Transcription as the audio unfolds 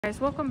Guys,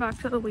 welcome back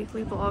to the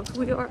weekly vlogs.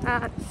 We are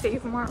at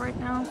Save Mart right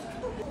now.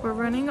 We're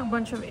running a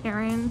bunch of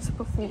errands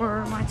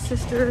before my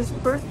sister's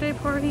birthday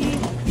party,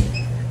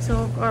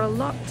 so I've got a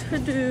lot to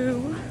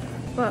do,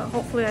 but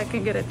hopefully I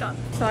can get it done.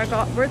 So I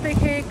got birthday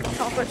cake,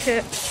 chocolate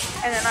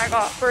chips, and then I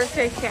got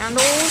birthday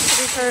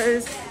candles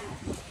because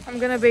I'm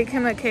gonna bake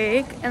him a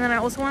cake, and then I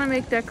also want to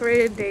make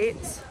decorated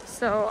dates,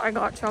 so I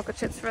got chocolate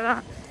chips for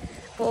that.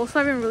 But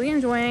also I've been really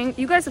enjoying,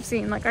 you guys have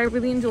seen, like I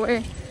really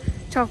enjoy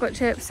chocolate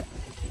chips,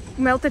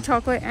 melted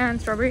chocolate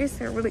and strawberries.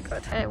 They're really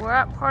good. Okay, we're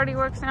at Party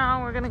Works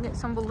now. We're gonna get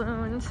some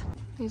balloons.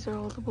 These are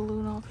all the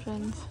balloon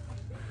options.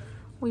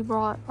 We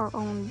brought our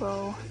own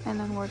bow, and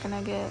then we're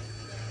gonna get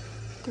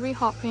 3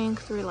 hot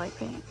pink, 3 light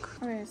pink.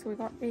 Okay, so we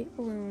got 8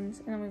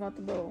 balloons, and then we got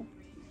the bow.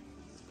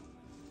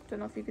 Don't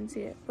know if you can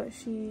see it, but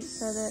she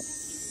said that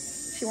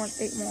she wants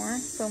 8 more,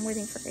 so I'm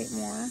waiting for 8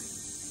 more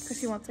because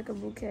she wants like a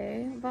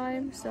bouquet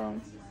vibe. So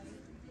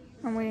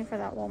I'm waiting for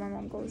that while my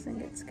mom goes and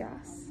gets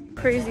gas.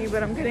 Crazy,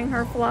 but I'm getting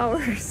her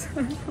flowers.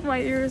 My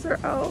ears are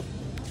out.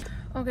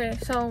 Okay,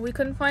 so we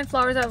couldn't find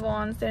flowers at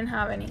Vaughn's, didn't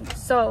have any.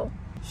 So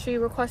she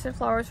requested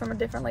flowers from a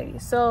different lady.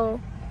 So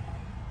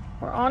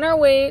we're on our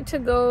way to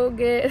go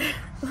get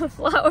the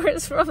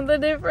flowers from the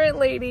different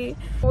lady.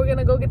 We're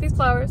gonna go get these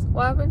flowers.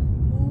 What happened?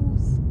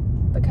 Moose.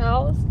 The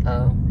cows?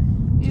 Oh.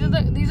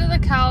 These are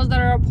the cows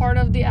that are a part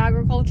of the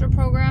agriculture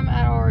program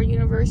at our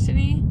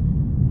university.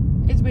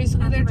 It's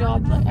basically their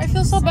job. Like, I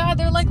feel so bad.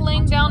 They're like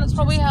laying down. It's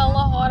probably hella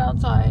hot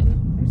outside.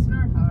 It's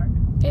not hot.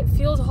 It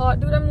feels hot.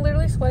 Dude, I'm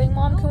literally sweating,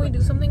 Mom. Can we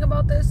do something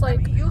about this?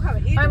 Like,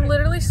 I'm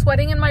literally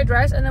sweating in my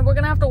dress, and then we're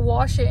gonna have to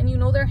wash it, and you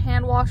know they're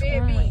hand wash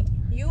only.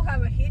 You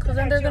have a heater. Because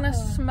then they're gonna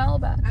smell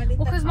bad.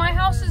 Well, because my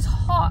house is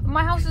hot.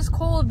 My house is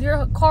cold.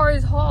 Your car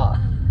is hot.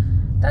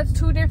 That's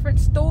 2 different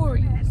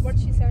stories. What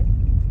she said?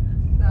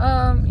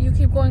 You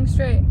keep going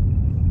straight.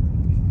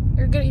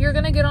 You're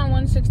gonna get on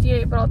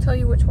 168, but I'll tell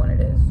you which one it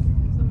is.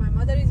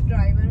 Mother is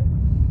driver.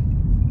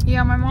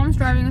 Yeah, my mom's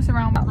driving us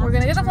around. We're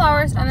gonna get the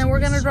flowers, and then we're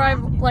gonna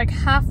drive like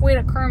halfway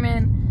to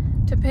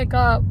Kerman to pick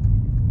up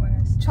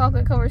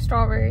chocolate covered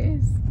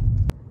strawberries.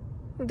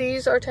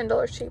 These are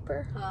 $10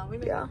 cheaper.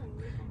 Yeah.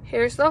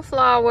 Here's the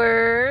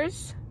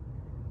flowers.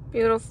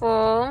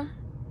 Beautiful.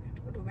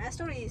 Go to west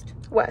or east?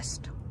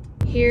 West.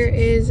 Here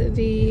is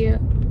the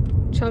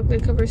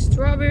chocolate covered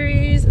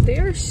strawberries. They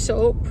are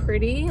so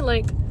pretty.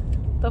 Like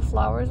the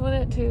flowers with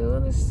it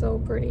too. This is so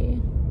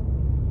pretty.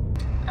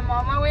 I'm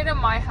on my way to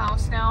my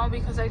house now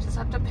because I just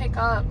have to pick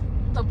up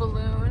the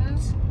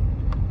balloons,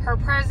 her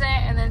present,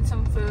 and then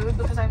some food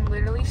because I'm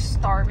literally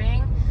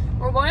starving.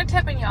 We're going to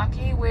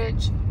teppanyaki,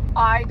 which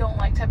I don't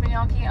like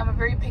teppanyaki. I'm a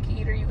very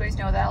picky eater. You guys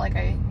know that. Like,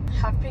 I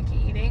have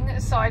picky eating,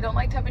 so I don't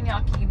like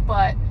teppanyaki,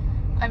 but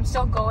I'm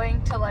still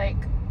going to like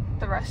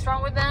the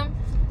restaurant with them.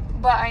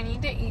 But I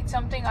need to eat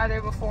something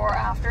either before or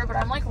after, but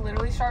I'm like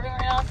literally starving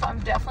right now, so I'm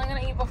definitely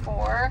gonna eat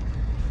before.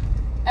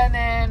 And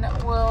then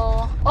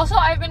we'll also,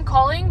 I've been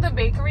calling the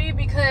bakery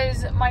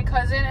because my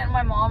cousin and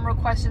my mom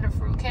requested a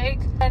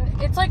fruitcake, and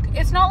it's like,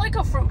 it's not like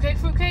a fruitcake,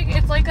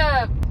 it's like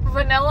a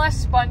vanilla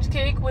sponge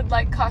cake with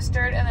like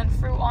custard and then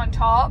fruit on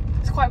top.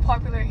 It's quite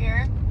popular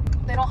here.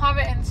 They don't have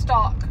it in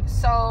stock,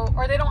 so,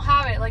 or they don't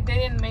have it, like they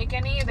didn't make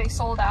any, they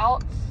sold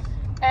out.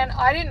 And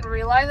I didn't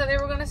realize that they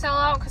were going to sell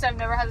out because I've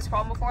never had this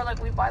problem before.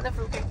 Like, we buy the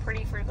fruitcake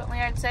pretty frequently,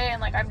 I'd say, and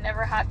like I've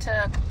never had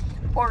to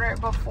order it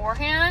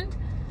beforehand.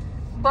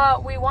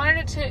 But we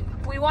wanted to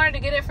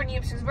get it for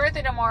Neeps's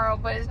birthday tomorrow,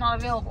 but it's not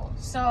available.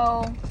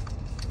 So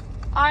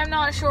I'm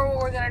not sure what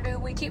we're gonna do.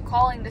 We keep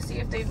calling to see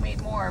if they've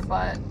made more,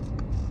 but,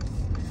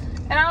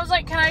 and I was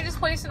like, can I just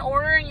place an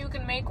order and you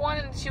can make one?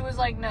 And she was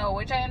like, no,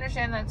 which I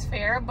understand, that's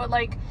fair, but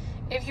like,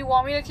 if you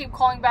want me to keep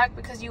calling back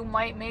because you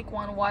might make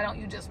one, why don't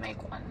you just make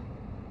one?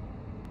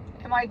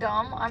 Am I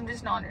dumb? I'm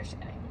just not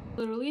understanding.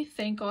 Literally,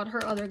 thank God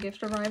her other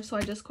gift arrived, so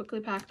I just quickly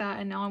packed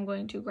that, and now I'm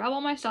going to grab all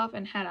my stuff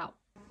and head out.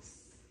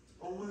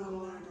 Oh my God, I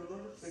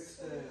love it. Fix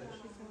it.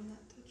 She found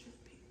that touch of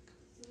pink.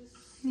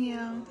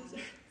 Yeah.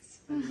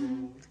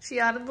 She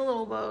added the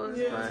little bows,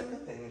 Yeah. but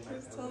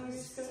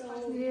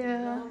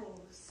yeah.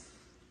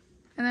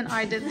 And then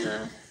I did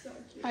those.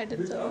 It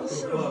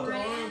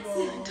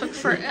took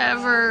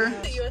forever.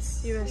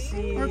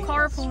 USC. We're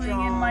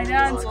carpooling in my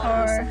dad's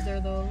car.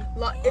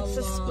 It's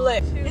a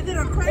split. Is it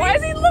a crazy? Why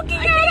is he looking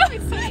at us?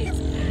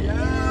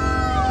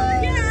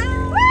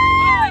 Yeah.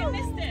 Oh, I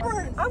missed it.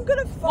 I'm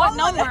gonna fall. What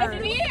number?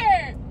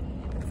 Here.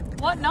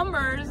 What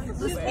numbers?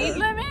 The speed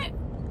limit?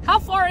 How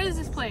far is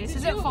this place?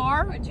 Is it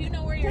far? Do you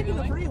know where you're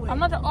going? I'm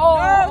not the.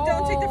 No,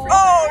 don't take the freeway.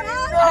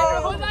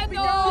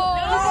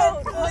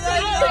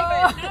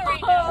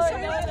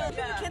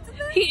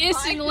 He is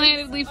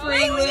single-handedly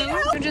freeing them.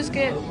 You just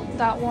get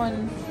that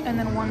one and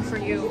then one for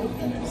you.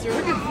 Is there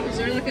like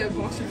a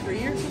box of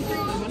 3 or something?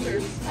 I wonder.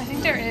 I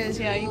think there is.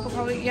 Yeah, you could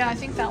probably. Yeah, I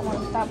think that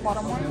one, that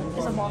bottom one,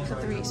 is a box of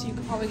 3, so you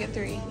could probably get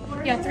 3.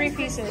 Yeah, 3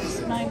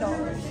 pieces, $9.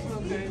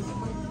 Okay.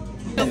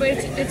 No, but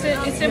it's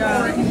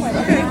important.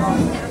 Okay.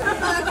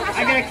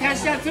 I gotta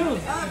catch that too.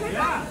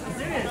 Yeah,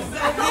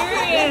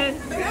 serious.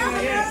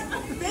 Serious.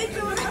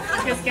 I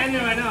can scan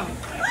it right now.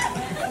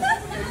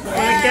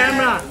 On the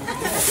camera.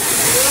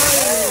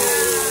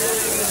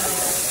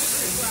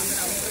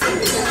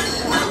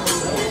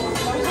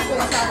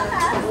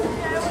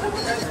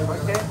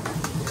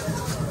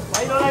 Why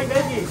you don't like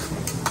veggies?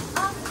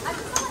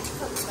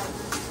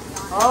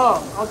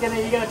 Oh, okay, then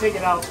you gotta take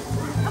it out.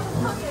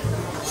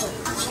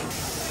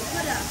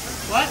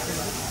 What?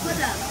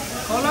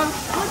 Cola?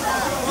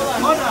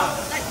 Cola.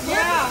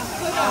 Yeah.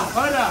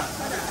 Cola.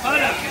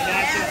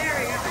 Gotcha.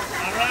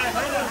 Alright,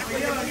 hold on for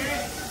you,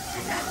 okay?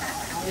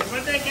 Your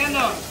birthday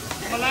candle.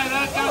 Well, I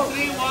count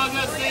 3, walk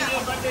up, sing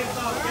your birthday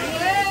song, okay?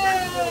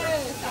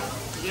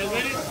 You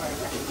ready?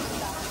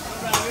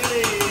 Alright,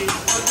 ready?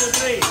 1, 2,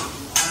 3.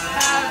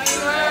 Happy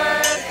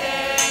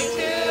birthday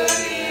to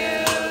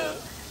you.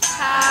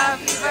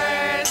 Happy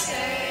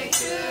birthday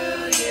to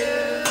you.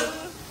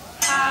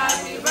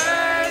 Happy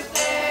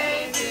birthday,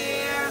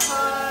 dear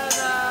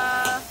Hoda.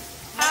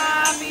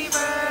 Happy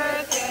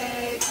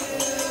birthday to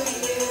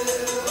you.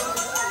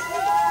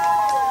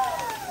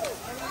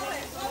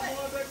 One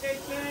more birthday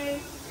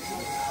cake.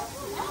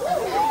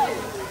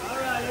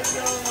 Alright, let's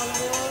go.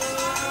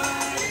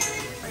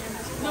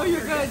 No,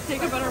 you're good.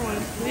 Take a better one.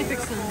 Let me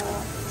fix them.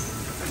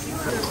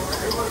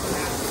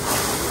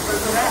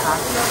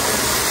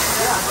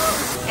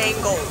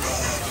 Angles.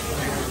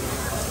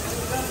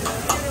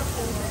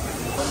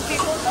 When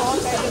people talk,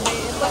 I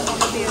debate if I want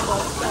to be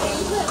above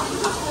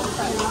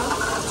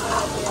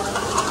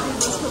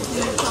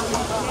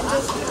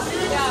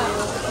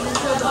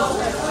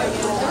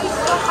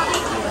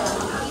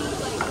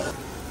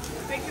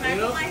Wait, can I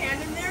put my hand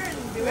in there and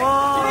do it?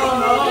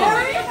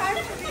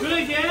 Do it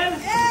again?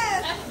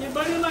 Yes. You're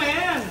burning my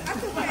hand.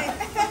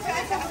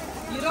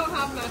 You don't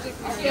have magic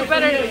mirror. You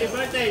better. Your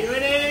birthday. You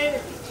ready?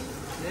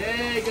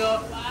 There you go.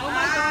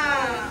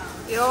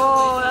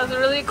 Yo, that's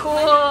really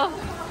cool.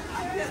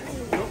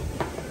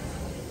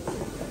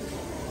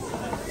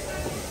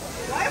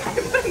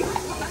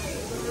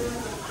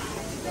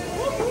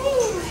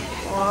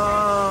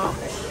 Wow.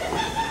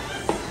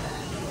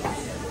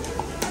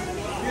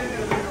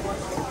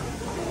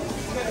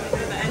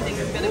 The ending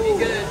is gonna be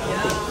good.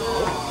 Yeah.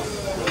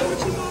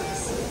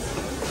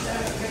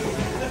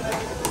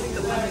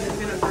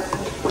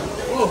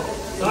 Oh,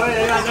 sorry, I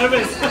got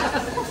nervous.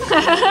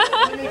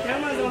 Any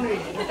cameras on me?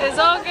 It's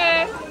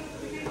okay.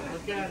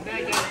 Okay,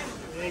 back up.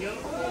 There you go.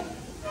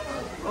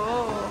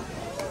 Oh.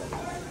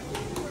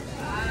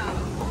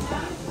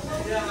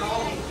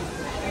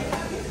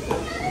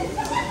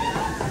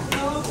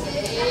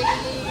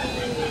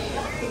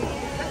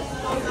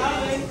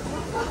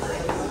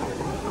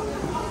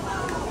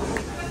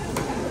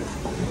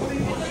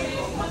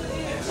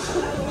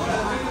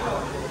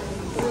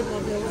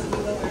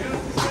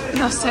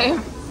 No, same.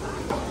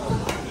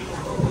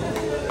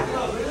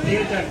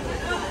 Your turn.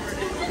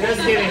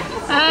 Just kidding.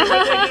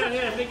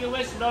 Here, make your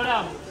wish, slow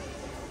down.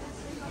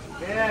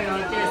 There you go.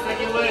 Okay,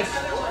 second wish.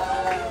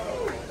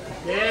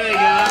 There you go.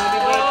 Happy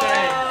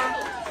birthday.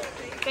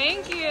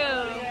 Thank you.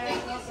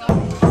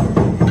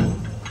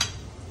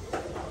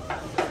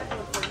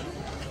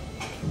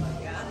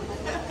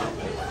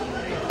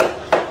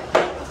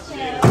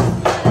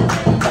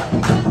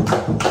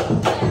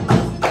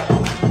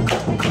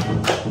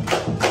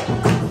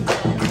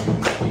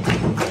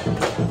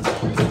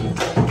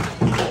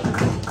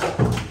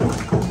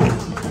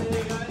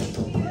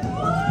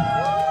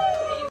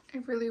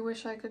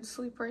 Wish I could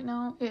sleep right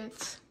now.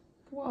 It's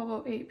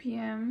 12:08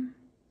 p.m.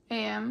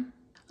 a.m.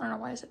 I don't know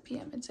why I said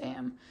p.m. It's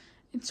a.m.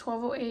 It's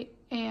 12:08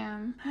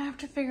 a.m. I have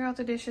to figure out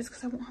the dishes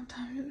because I won't have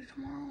time to do it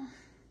tomorrow.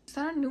 Is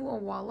that a new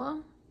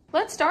awala?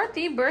 Let's start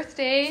the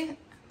birthday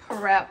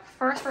prep.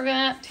 First, we're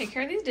gonna take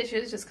care of these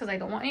dishes just because I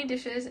don't want any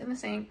dishes in the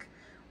sink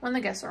when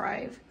the guests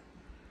arrive.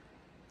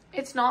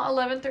 It's not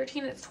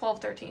 11:13, it's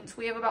 12:13. So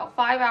we have about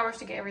 5 hours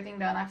to get everything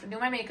done. I have to do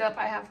my makeup.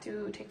 I have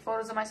to take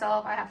photos of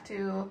myself. I have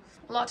to,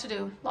 a lot to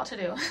do.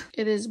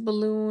 It is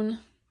balloon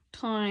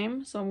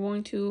time. So I'm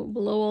going to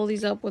blow all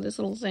these up with this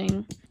little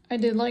thing. I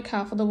did like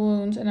half of the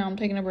balloons and now I'm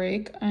taking a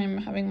break. I'm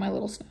having my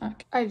little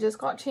snack. I just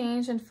got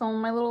changed and filmed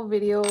my little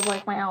video of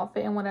like my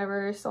outfit and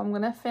whatever. So I'm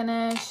gonna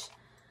finish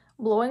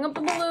blowing up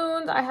the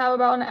balloons. I have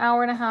about an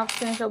hour and a half to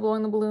finish up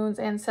blowing the balloons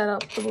and set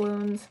up the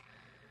balloons.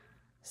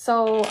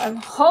 So I'm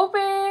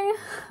hoping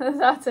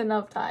that's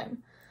enough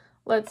time.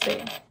 Let's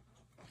see.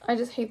 I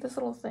just hate this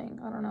little thing.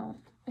 I don't know.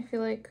 I feel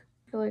like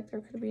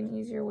there could be an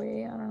easier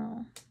way. I don't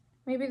know.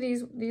 Maybe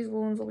these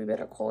balloons will be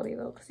better quality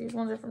though, because these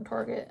ones are from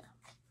Target.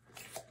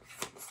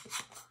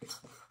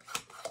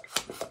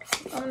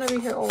 I'm gonna be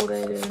here all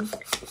day, dude.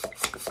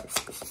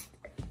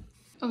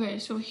 Okay,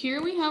 so here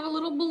we have a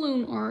little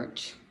balloon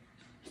arch.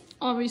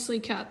 Obviously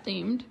cat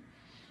themed.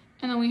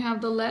 And then we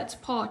have the Let's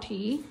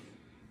Potty.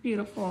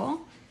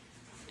 Beautiful.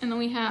 And then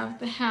we have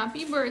the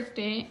happy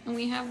birthday, and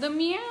we have the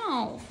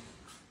meow.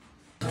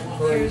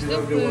 Here's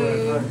the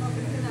food.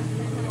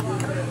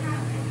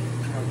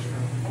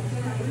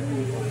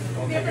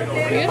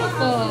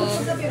 Beautiful.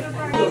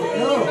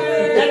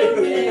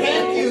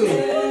 Thank you.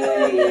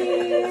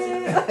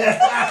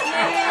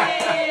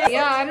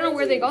 Yeah, I don't know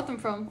where they got them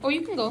from. Oh,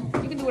 you can go.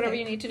 You can do whatever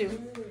you need to do.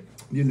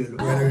 You little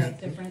better.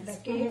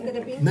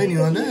 नहीं नहीं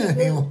होना है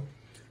नहीं हो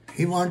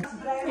He want.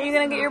 Are you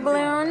gonna get your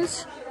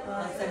balloons?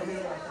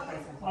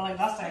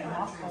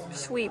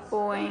 Sweet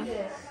boy.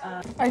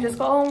 I just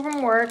got home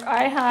from work.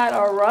 I had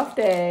a rough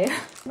day.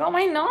 I got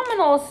my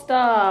nominal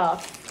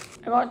stuff.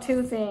 I got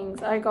two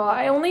things. I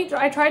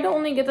tried to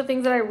only get the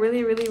things that I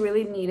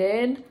really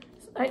needed.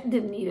 I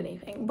didn't need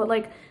anything, but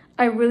like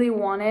I really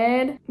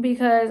wanted,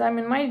 because I'm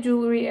in my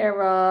jewelry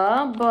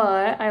era,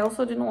 but I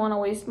also didn't want to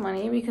waste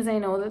money because I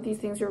know that these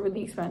things are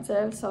really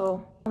expensive.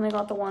 So I only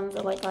got the ones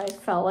that like I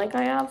felt like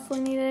I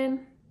absolutely needed.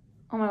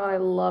 Oh my god, I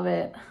love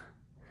it.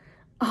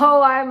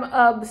 Oh, I'm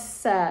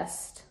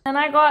obsessed. And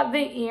I got the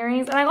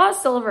earrings, and I got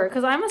silver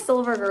because I'm a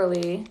silver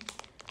girly.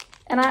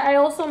 And I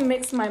also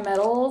mix my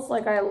metals.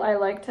 Like I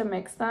like to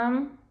mix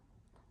them.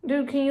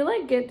 Dude, can you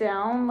like get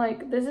down?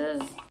 Like this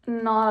is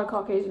not a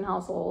Caucasian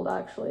household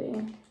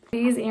actually.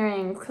 These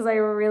earrings, because I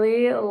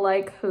really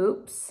like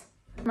hoops.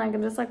 And I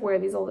can just like wear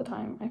these all the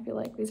time. I feel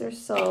like these are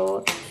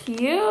so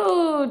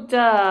cute.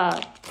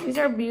 These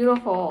are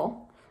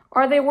beautiful.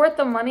 Are they worth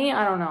the money?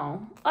 I don't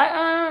know.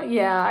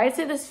 Yeah, I'd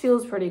say this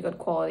feels pretty good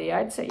quality.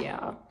 I'd say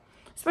yeah.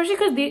 Especially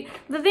because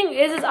the thing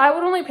is I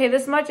would only pay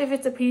this much if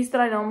it's a piece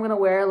that I know I'm going to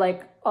wear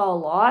like a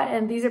lot.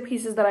 And these are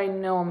pieces that I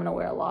know I'm going to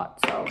wear a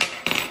lot, so.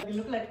 They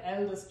look like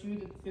elder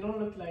students. They don't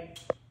look like...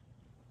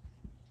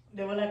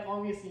 They were like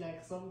obviously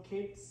like some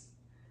kids.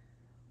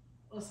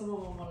 Or some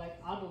of them were like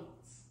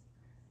adults.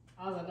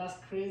 I was like, that's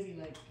crazy.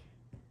 Like,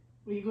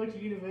 when you go to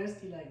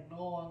university, like,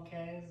 no one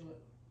cares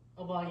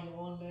about your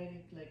own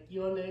learning. Like,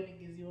 your learning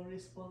is your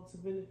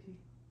responsibility.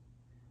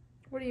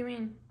 What do you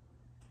mean?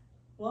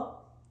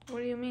 What? What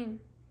do you mean?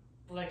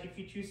 Like, if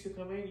you choose to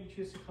come in, you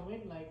choose to come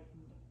in.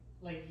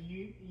 Like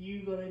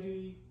you gotta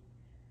do...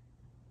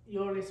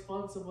 You're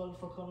responsible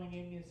for coming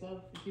in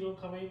yourself. If you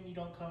don't come in, you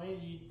don't come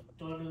in. You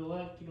don't do the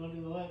work. You don't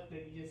do the work,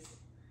 then you just...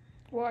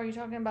 What are you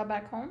talking about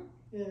back home?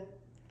 Yeah.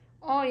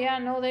 Oh yeah,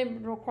 no, they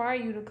require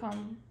you to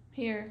come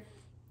here.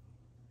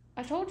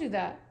 I told you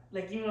that.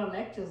 Like even on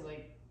lectures,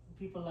 like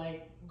people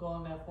like go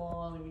on their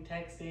phone, they be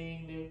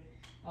texting.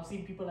 I've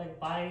seen people like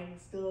buying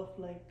stuff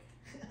like.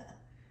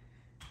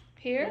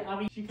 Here? I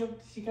mean, she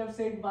kept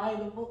saying buy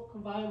the book,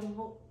 buy the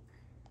book.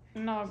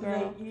 No, She's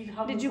girl.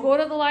 like, did you go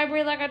to the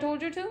library like I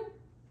told you to?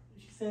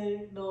 She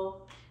said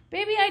no.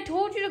 Baby, I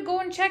told you to go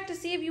and check to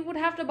see if you would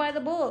have to buy the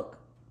book.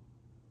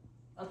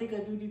 I think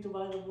I do need to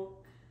buy the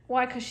book.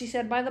 Why? Because she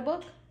said buy the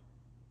book?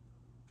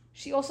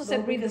 She also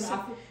said read the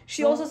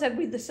also said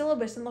read the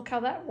syllabus, and look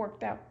how that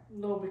worked out.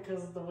 No,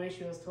 because the way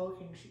she was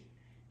talking,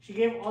 she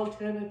gave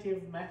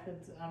alternative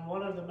methods, and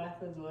one of the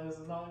methods was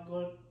not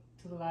go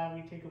to the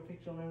library, take a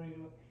picture of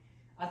everyone.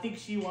 I think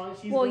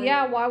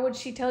why would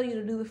she tell you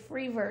to do the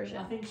free version?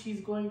 I think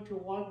she's going to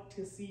want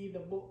to see the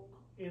book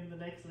in the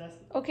next lesson.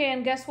 Okay,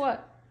 and guess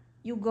what?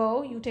 You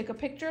go, you take a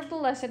picture of the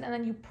lesson, and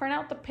then you print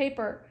out the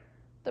paper.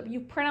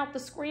 You print out the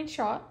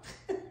screenshot,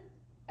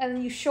 and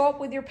then you show up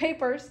with your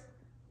papers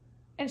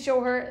and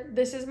show her,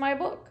 this is my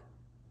book.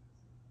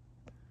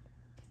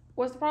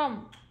 What's the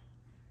problem?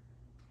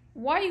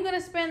 Why are you going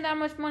to spend that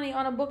much money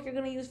on a book you're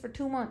going to use for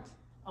 2 months?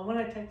 I'm going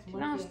to text Monty. You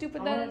know how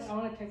stupid that is? I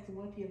want to text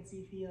Monty and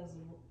see if he has the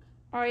book.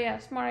 Oh yeah,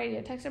 smart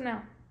idea. Text him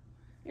now.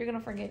 You're going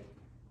to forget.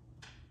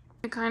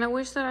 I kind of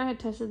wish that I had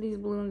tested these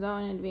balloons out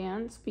in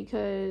advance,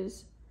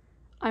 because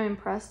I'm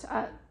impressed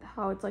at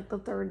how it's like the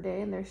third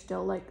day and they're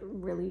still like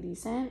really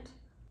decent.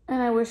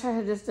 And I wish I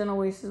had just done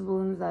Oasis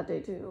balloons that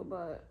day too,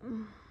 but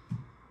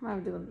I have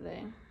to do them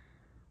today.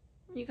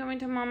 You coming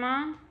to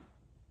mama?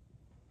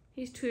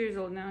 He's 2 years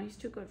old now. He's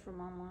too good for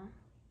mama.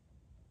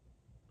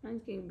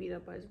 Mine's getting beat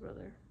up by his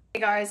brother. Hey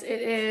guys,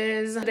 it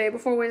is the day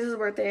before Oasis'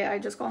 birthday. I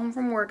just got home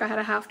from work. I had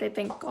a half day,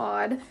 thank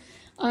God.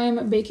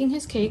 I'm baking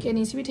his cake. It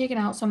needs to be taken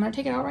out, so I'm gonna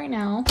take it out right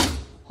now.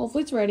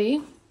 Hopefully it's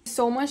ready.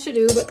 So much to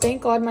do, but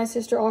thank God my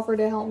sister offered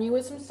to help me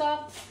with some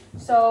stuff.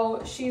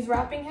 So she's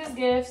wrapping his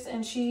gifts,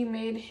 and she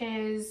made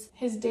his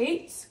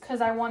dates, because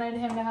I wanted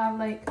him to have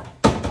like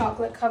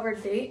chocolate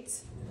covered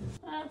dates.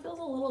 It feels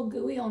a little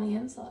gooey on the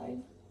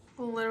inside.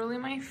 Literally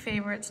my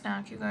favorite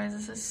snack, you guys.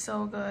 This is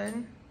so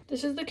good.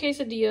 This is the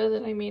quesadilla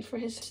that I made for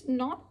his. It's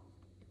not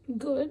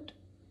good,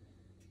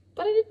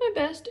 but I did my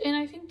best, and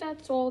I think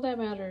that's all that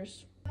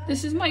matters.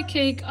 This is my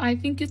cake. I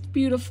think it's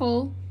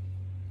beautiful.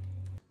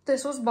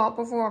 This was bought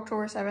before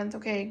October 7th,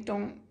 okay?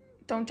 Don't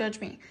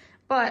judge me.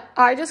 But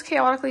I just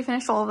chaotically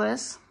finished all of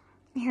this.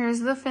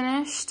 Here's the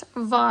finished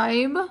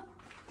vibe.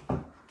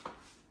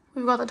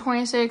 We've got the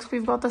 26,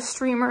 we've got the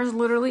streamers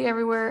literally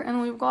everywhere,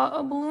 and we've got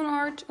a balloon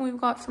art, and we've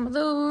got some of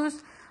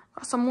those,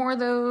 got some more of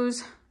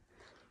those.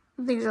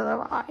 These are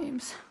the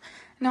vibes.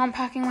 Now I'm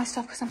packing my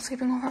stuff because I'm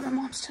sleeping over at my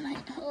mom's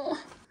tonight. Oh.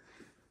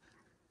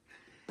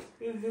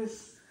 Is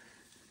this?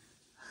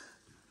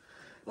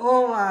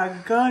 Oh my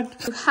God.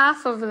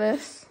 Half of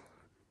this.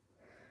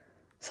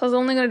 So I was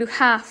only gonna do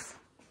half.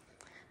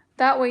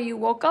 That way you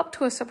woke up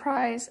to a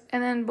surprise,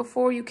 and then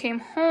before you came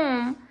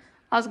home,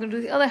 I was gonna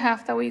do the other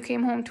half. That way you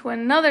came home to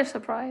another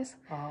surprise.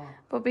 Oh.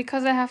 But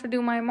because I have to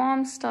do my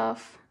mom's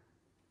stuff,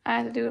 I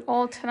had to do it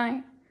all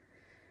tonight.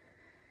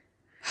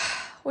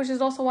 Which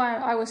is also why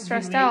I was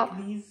stressed out.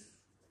 These?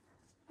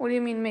 What do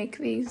you mean make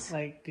these?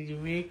 Like, did you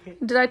make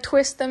it? Did I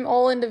twist them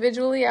all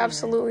individually?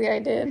 Absolutely, I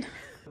did.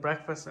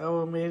 Breakfast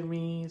Ella made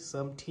me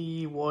some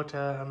tea,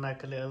 water, and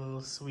like a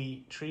little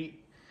sweet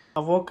treat.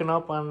 I've woken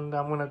up and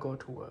I'm gonna go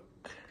to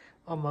work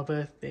on my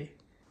birthday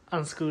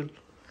and school.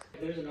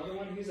 There's another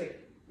one who's like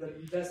the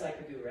best I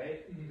could do,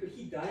 right? But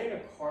he died in a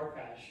car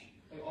crash.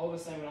 Like all of a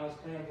sudden when I was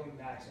planning on going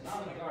back. So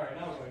now I'm like, all right,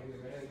 now what do I do,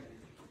 right?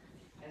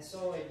 And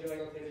so like they're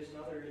like, okay, there's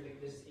another like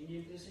this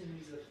Indian person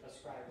who's a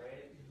scribe,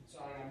 right?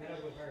 So I met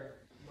up with her.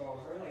 Bro,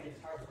 her like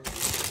entire birthday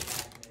is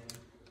bad,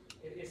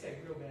 man. It's like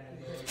real bad.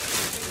 Bro.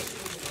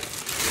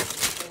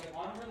 So like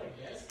on her like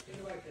desk,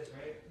 think like this,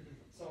 right?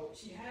 So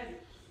she had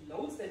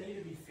notes that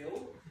needed to be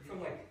filled from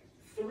like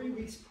 3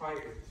 weeks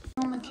prior.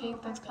 On the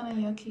cake, that's kind of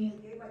yucky.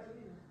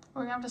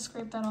 We're gonna have to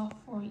scrape that off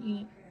before we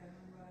eat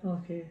it.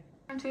 Okay.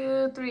 1,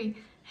 2, 3.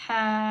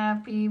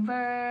 Happy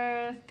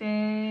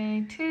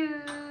birthday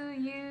to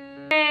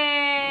you.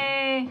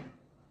 Yay!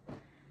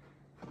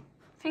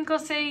 Finkel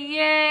say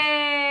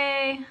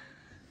yay.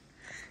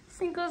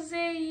 Finkel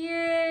say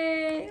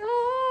yay.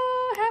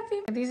 Oh,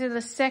 happy. These are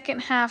the second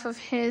half of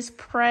his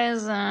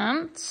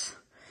present.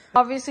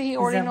 Obviously, he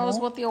already knows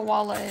what the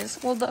awala is.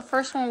 Well, the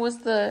first one was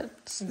the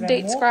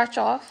date scratch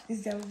off.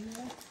 Is that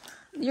more?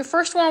 Your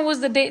first one was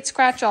the date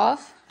scratch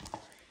off.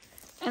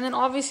 And then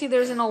obviously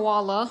there's an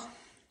awala.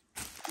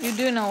 You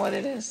do know what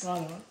it is. I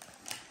don't.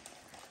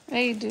 Yeah,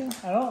 you do.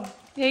 I don't.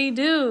 Yeah, you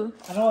do.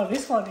 I know what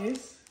this one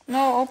is.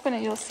 No, open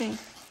it. You'll see.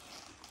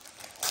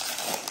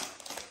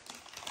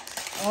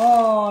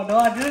 Oh, no,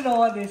 I didn't know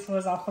what this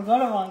was. I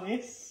forgot about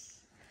this.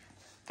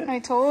 I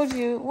told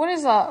you. What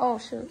is that? Oh,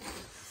 shoot.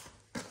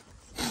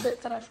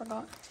 Bit that I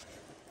forgot.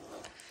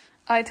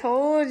 I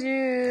told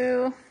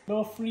you.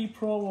 No free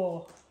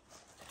promo.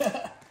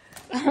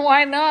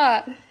 Why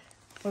not?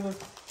 For the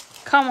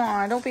Come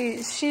on, don't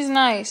be. She's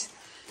nice.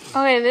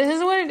 Okay, this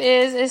is what it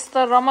is. It's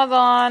the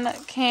Ramadan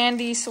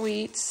candy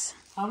sweets.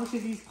 how much do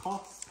these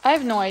cost? I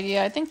have no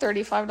idea. I think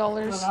 $35.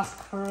 Oh, that's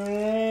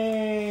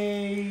crazy.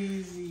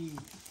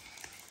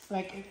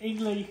 Like in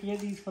England, you can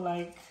get these for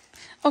like.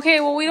 Okay,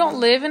 well, we don't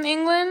live in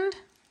England.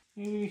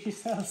 Maybe we should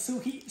sell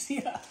sweets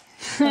here.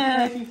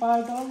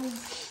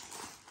 $35.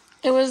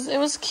 It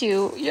was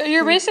cute.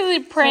 You're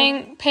basically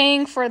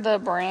paying for the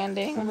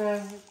branding. So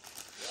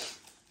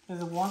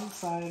there's one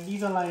side, and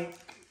these are like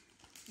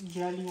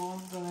jelly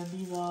ones, and then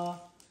these are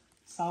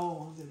sour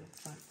ones. It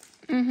looks like.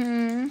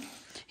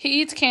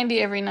 He eats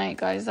candy every night,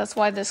 guys. That's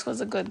why this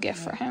was a good gift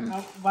for him.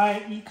 Why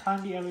I eat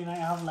candy every night?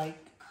 I have like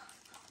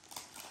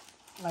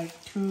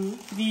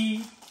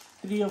 3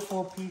 or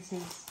 4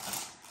 pieces.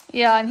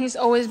 Yeah, and he's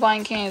always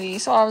buying candy.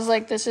 So I was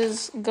like, this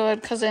is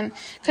good.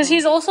 Because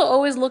he's also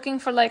always looking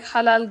for like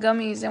halal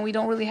gummies. And we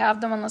don't really have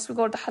them unless we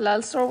go to the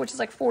halal store, which is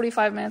like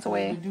 45 minutes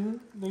away.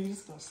 They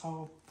just got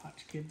Sour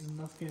Patch Kids and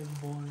that's getting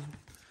boring.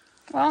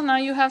 Well, now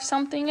you have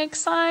something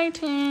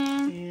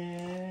exciting.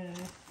 Yeah.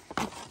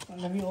 Well,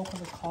 let me open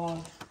the card.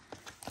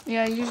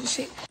 Yeah, you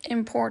see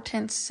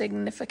importance,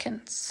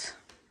 significance.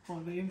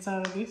 What, the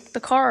inside of this? The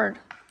card.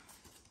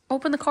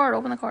 Open the card.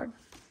 Open the card.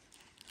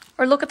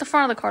 Or look at the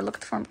front of the card. Look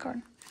at the front of the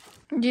card.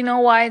 Do you know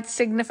why it's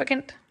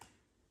significant?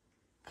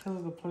 Because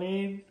of the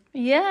plane.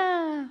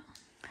 Yeah.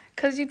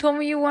 Because you told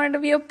me you wanted to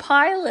be a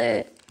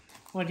pilot.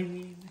 What do you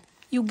mean?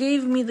 You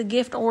gave me the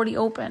gift already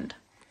opened.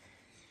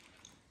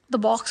 The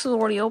box was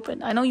already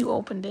opened. I know you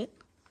opened it.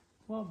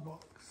 What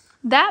box?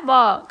 That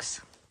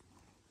box.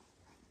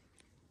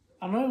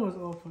 I know it was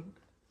open.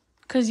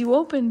 Because you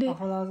opened I it.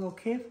 thought that was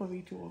okay for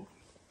me to open.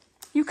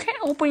 You can't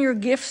open your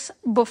gifts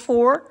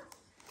before.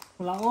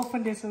 Well, I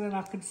opened it so then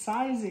I could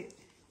size it.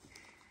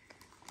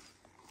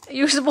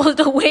 You're supposed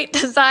to wait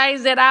to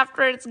size it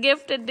after it's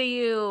gifted to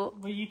you.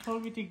 But you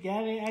told me to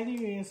get it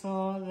anyway,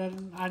 so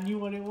then I knew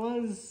what it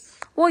was.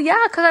 Well,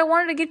 yeah, because I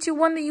wanted to get you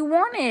one that you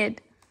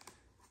wanted.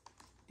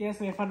 Yes,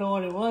 if I know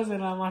what it was,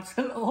 then I might as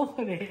well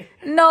open it.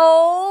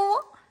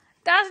 No,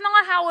 that's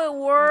not how it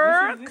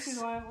works. This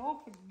is why I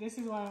opened. This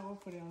is why I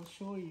opened it. I'll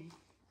show you.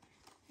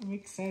 It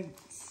makes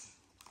sense.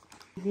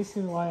 This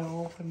is why I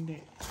opened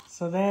it.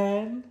 So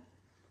then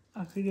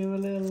I could give a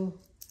little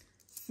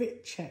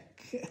fit check.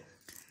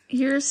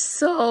 You're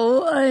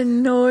so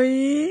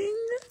annoying.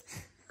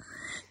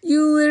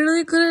 You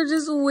literally could have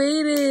just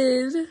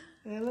waited.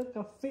 Yeah, look,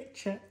 a fit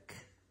check.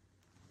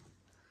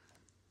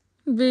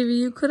 Baby,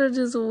 you could have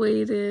just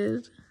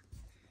waited.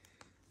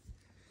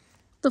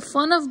 The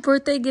fun of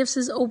birthday gifts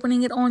is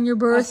opening it on your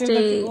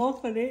birthday. I said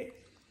open it.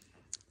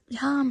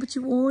 Yeah, but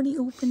you already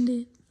opened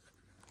it.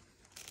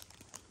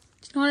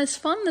 It's not as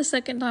fun the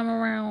second time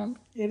around.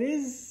 It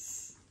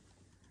is.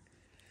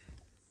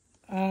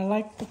 I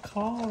like the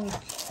card.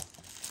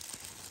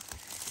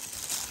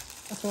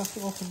 I have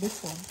to open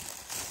this one.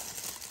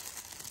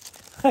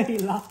 What are you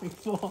laughing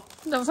for?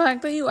 The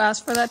fact that you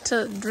asked for that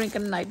to drink a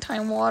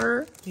nighttime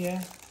water.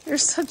 Yeah. You're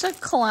such a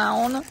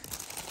clown.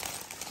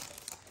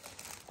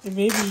 It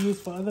may be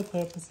used for other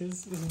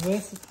purposes. It's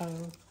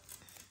versatile.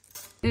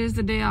 It is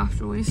the day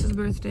after Uwais's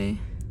birthday.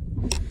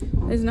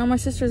 It's now my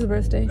sister's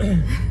birthday.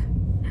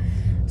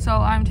 So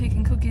I'm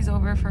taking cookies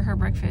over for her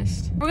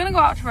breakfast. We're gonna go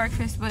out to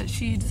breakfast, but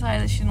she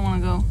decided that she didn't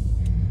want to go.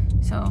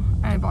 So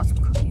I bought some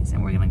cookies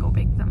and we're gonna go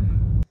bake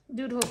them.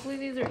 Dude, hopefully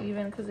these are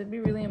even because it'd be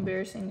really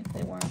embarrassing if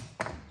they weren't.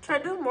 Try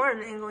to do more at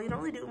an angle. You don't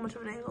really do much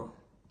of an angle.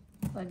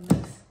 Like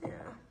this. Yeah.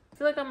 I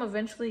feel like I'm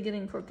eventually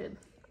getting crooked.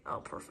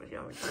 Oh, perfect.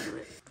 Yeah, we can do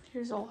it.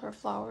 Here's all her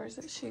flowers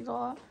that she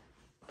got.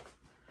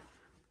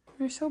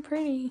 They're so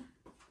pretty.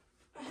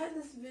 I had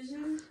this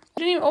vision. I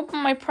didn't even open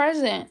my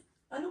present.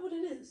 I know what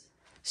it is.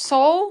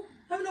 So?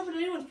 I haven't opened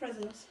anyone's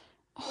presents.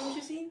 What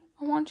you seen?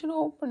 I want you to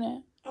open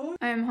it.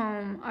 I am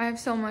home. I have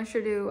so much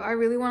to do. I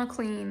really want to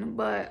clean,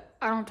 but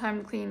I don't have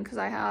time to clean because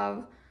I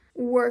have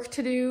work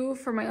to do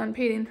for my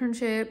unpaid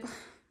internship.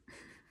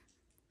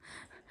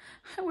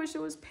 I wish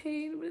it was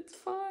paid, but it's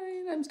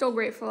fine. I'm still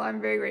grateful. I'm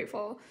very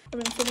grateful.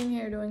 I've been sitting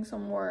here doing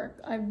some work.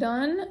 I've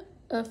done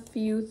a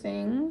few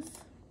things.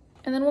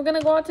 And then we're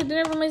gonna go out to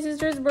dinner for my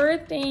sister's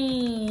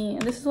birthday.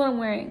 And this is what I'm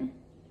wearing.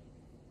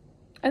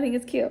 I think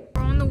it's cute.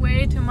 We're on the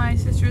way to my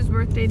sister's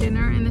birthday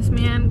dinner and this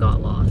man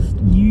got lost.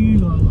 You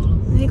got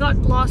lost. He got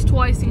lost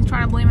twice and he's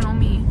trying to blame it on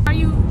me.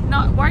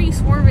 Why are you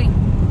swerving?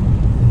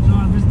 No,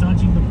 I'm just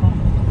dodging the problem.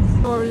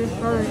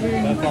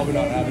 That's probably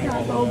not happening.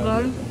 Oh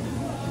god.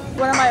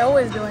 What am I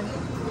always doing?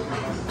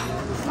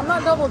 I'm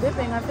not double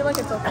dipping. I feel like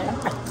it's okay.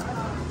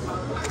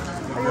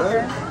 Are you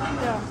okay?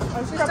 Yeah.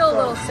 I'm still a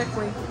little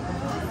sickly.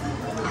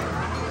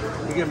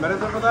 You get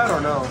medicine for that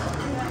or no?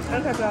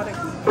 Antibiotics.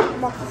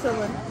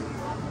 Amoxicillin.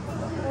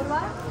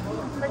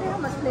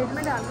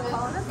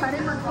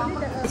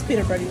 It's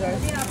peanut butter, you guys.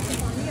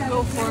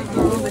 Go for it,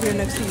 girl. Over here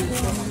next to you.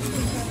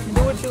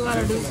 Do what you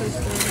gotta do,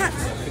 sister.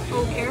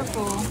 Oh,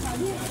 careful.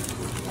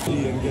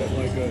 And get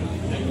like a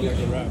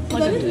wrap.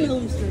 That is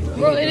Middle Eastern.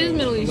 Bro, it is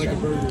Middle Eastern. Like a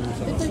burger or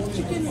something. It's like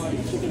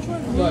chicken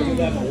shawarma. No, I get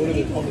that, but what are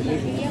the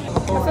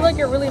conversations? I feel like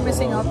you're really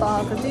missing out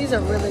though, because these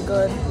are really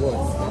good.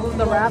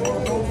 The wrap.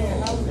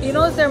 You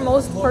know it's their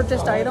most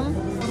purchased item,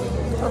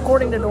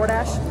 according to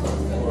DoorDash.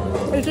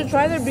 You should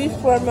try their beef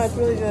shawarma. It's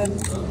really good.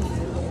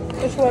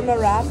 The shawarma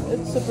wrap.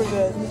 It's super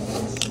good.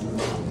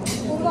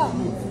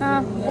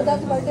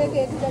 That's birthday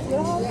cake. Is that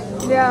your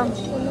house? Yeah.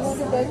 When you want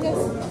to bake it?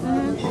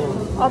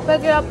 I'll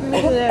pick it up and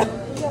meet you there.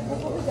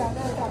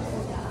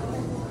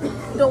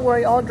 Don't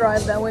worry, I'll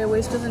drive that way.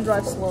 Waste doesn't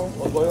drive slow.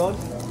 What's going on?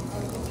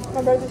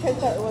 My birthday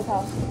cake's at Uwais'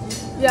 house.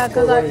 Yeah,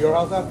 because Going to your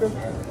house after?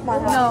 My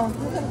house.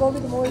 No. You can go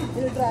with more.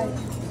 You'll try.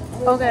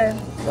 Okay.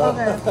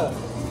 Okay.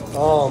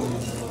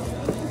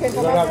 You're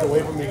gonna have to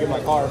wait for me to get my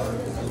car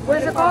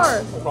Where's your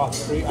car? across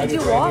the street. I Did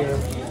just you ran walk? here.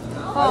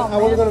 Oh, I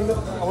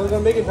wasn't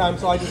gonna make it in time,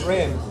 so I just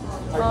ran.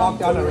 I walked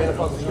down and ran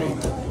across the street.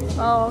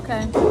 Oh,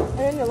 okay.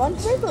 Are you on your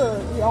lunch break or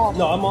you off?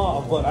 No, I'm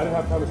off, but I didn't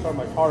have time to start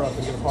my car up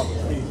and get across the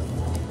street.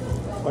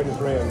 So I just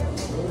ran.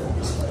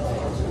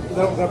 I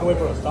don't have to wait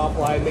for a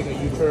stoplight, make a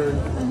U-turn.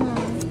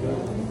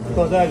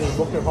 Because then I just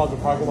booked it across the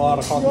parking lot,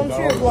 across You want the to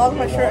see your vlog,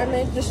 my shirt I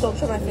made? Just don't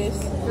show my face.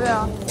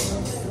 Yeah.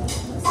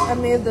 I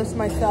made this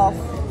myself.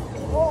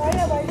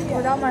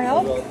 Without my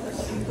help?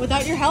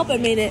 Without your help, I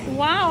made it.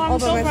 Wow, I'm All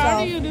by so proud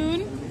myself. of you,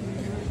 dude.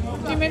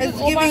 You made It's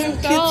this all by giving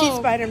cutesy yourself.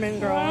 Spider-Man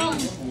girl. Wow.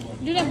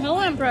 Dude, I'm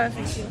hella impressed. I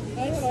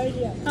have an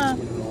idea. Huh.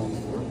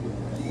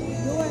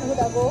 You want to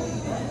go?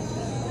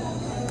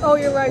 Oh,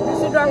 you're right. Did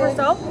she drive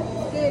herself?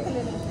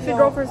 She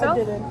drove I herself?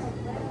 didn't.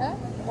 Huh?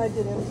 I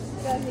didn't.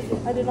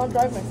 I did not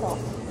drive myself.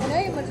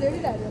 नहीं मतलब ही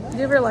डाल Do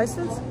you have your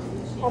license?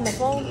 On my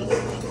phone. You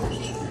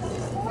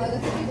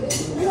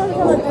don't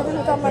have a driver's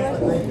without my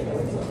license?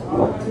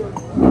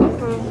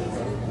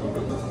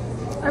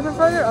 I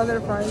prefer their other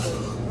fries.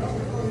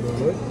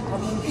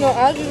 No,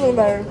 I do one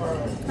better.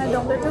 I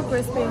don't. They're too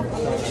crispy.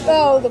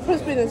 Oh, the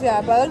crispiness,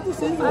 yeah, but I like the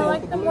seasoning. I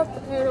like them more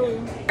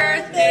potatoey.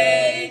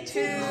 Birthday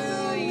to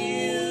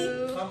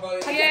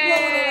you.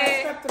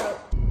 Yay!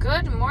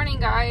 Good morning,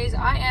 guys.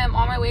 I am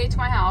on my way to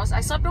my house. I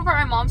slept over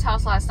at my mom's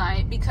house last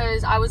night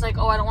because I was like,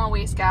 oh, I don't want to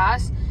waste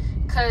gas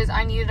because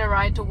I needed a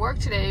ride to work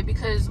today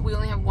because we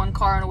only have one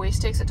car and Uwais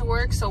takes it to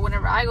work. So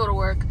whenever I go to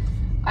work,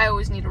 I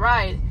always need a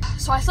ride.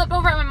 So I slept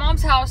over at my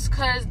mom's house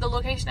because the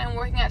location I'm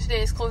working at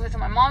today is closer to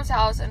my mom's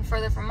house and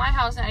further from my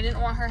house, and I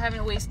didn't want her having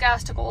to waste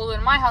gas to go all the way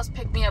to my house,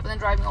 pick me up, and then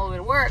drive me all the way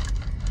to work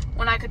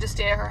when I could just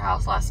stay at her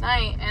house last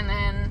night and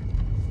then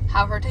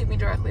have her take me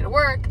directly to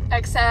work,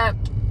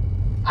 except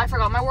I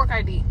forgot my work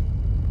ID.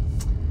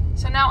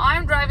 So now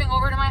I'm driving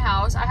over to my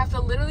house. I have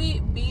to literally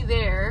be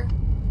there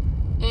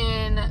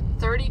in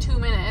 32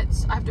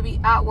 minutes. I have to be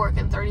at work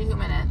in 32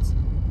 minutes.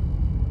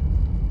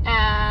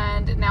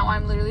 And now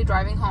I'm literally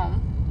driving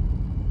home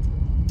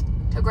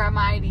to grab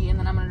my ID, and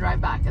then I'm gonna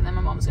drive back, and then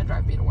my mom's gonna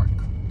drive me to work.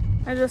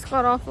 I just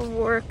got off of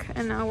work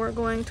and now we're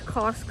going to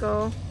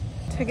Costco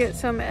to get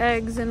some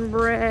eggs and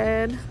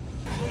bread.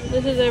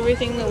 This is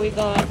everything that we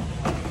got.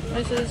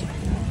 This is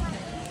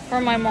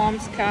for my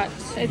mom's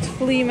cats. It's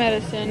flea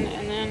medicine,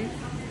 and then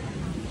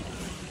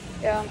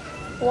yeah,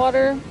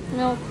 water,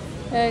 milk,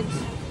 eggs,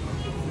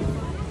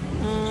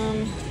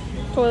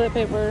 toilet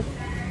paper,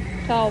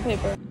 towel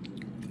paper.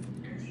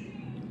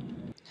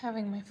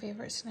 Having my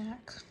favorite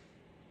snack.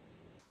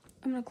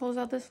 I'm gonna close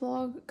out this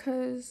vlog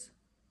because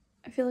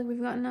I feel like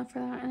we've got enough for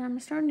that, and I'm gonna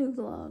start a new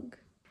vlog.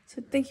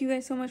 So thank you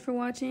guys so much for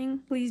watching.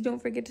 Please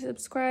don't forget to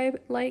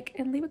subscribe, like,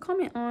 and leave a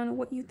comment on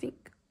what you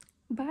think.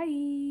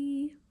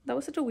 Bye. That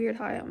was such a weird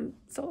hi. I'm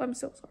so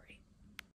sorry.